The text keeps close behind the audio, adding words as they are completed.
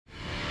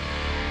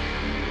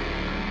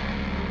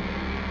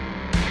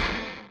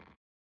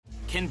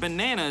Can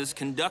bananas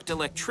conduct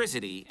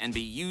electricity and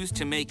be used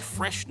to make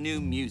fresh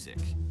new music?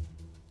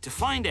 To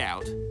find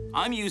out,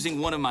 I'm using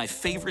one of my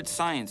favorite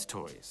science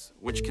toys,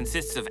 which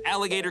consists of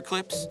alligator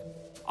clips,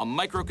 a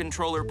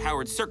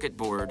microcontroller-powered circuit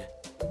board,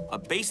 a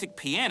basic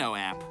piano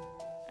app,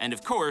 and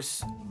of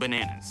course,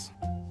 bananas.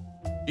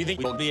 Do you think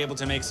we'll be able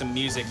to make some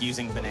music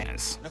using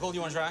bananas? Nicole, do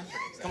you want to try?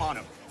 Come on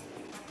over.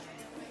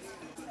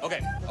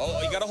 Okay.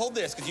 Oh, you gotta hold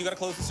this, because you gotta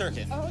close the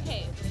circuit. Oh,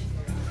 okay.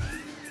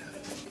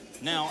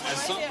 Now,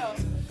 as some...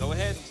 Go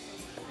ahead.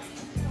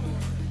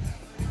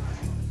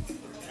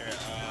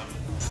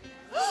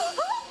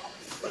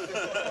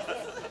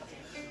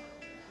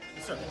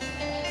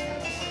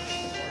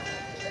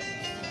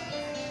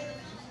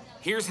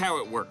 Here's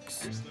how it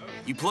works.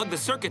 You plug the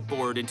circuit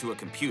board into a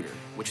computer,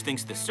 which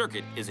thinks the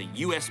circuit is a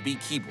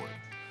USB keyboard.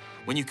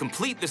 When you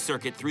complete the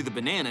circuit through the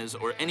bananas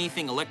or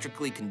anything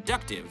electrically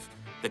conductive,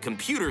 the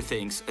computer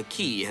thinks a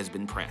key has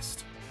been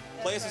pressed.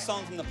 Play us a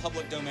song from the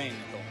public domain,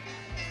 Nicole.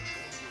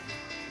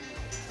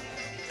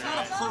 It's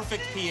not a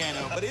perfect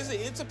piano, but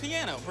it's a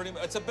piano, pretty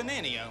much. It's a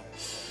bananio.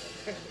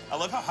 I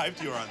love how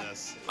hyped you are on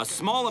this. A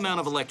small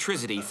amount of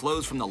electricity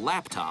flows from the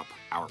laptop,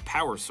 our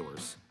power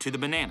source, to the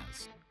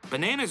bananas.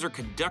 Bananas are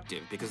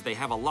conductive because they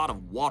have a lot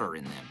of water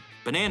in them.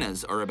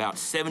 Bananas are about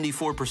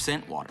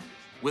 74% water.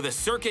 With a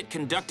circuit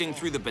conducting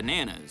through the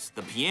bananas,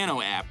 the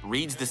piano app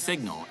reads the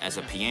signal as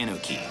a piano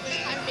key.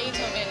 I'm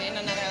Beethoven in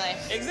another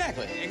life.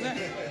 Exactly.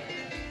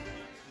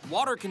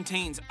 Water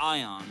contains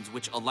ions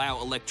which allow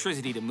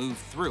electricity to move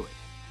through it.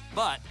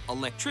 But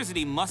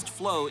electricity must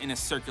flow in a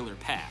circular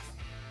path.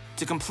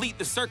 To complete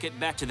the circuit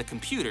back to the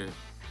computer,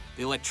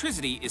 the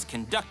electricity is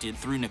conducted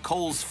through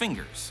Nicole's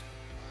fingers.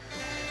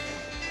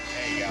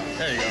 There you go. I'm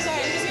sorry,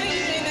 I'm just gonna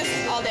keep doing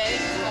this all day.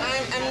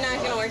 I'm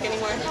not gonna work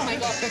anymore. Oh my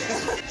God.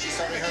 She's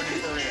starting her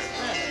new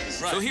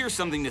career. So here's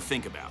something to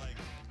think about.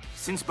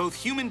 Since both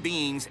human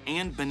beings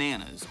and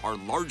bananas are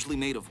largely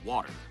made of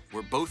water,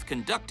 we're both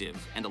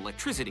conductive and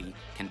electricity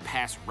can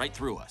pass right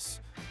through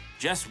us.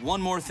 Just one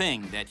more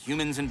thing that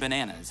humans and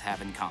bananas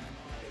have in common.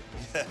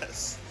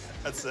 Yes,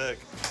 that's sick.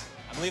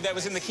 I believe that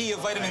was in the key of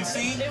vitamin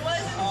C. It was in the key of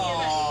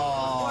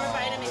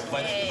vitamin C. Or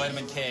vitamin K.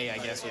 Vitamin K, I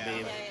guess, would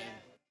be.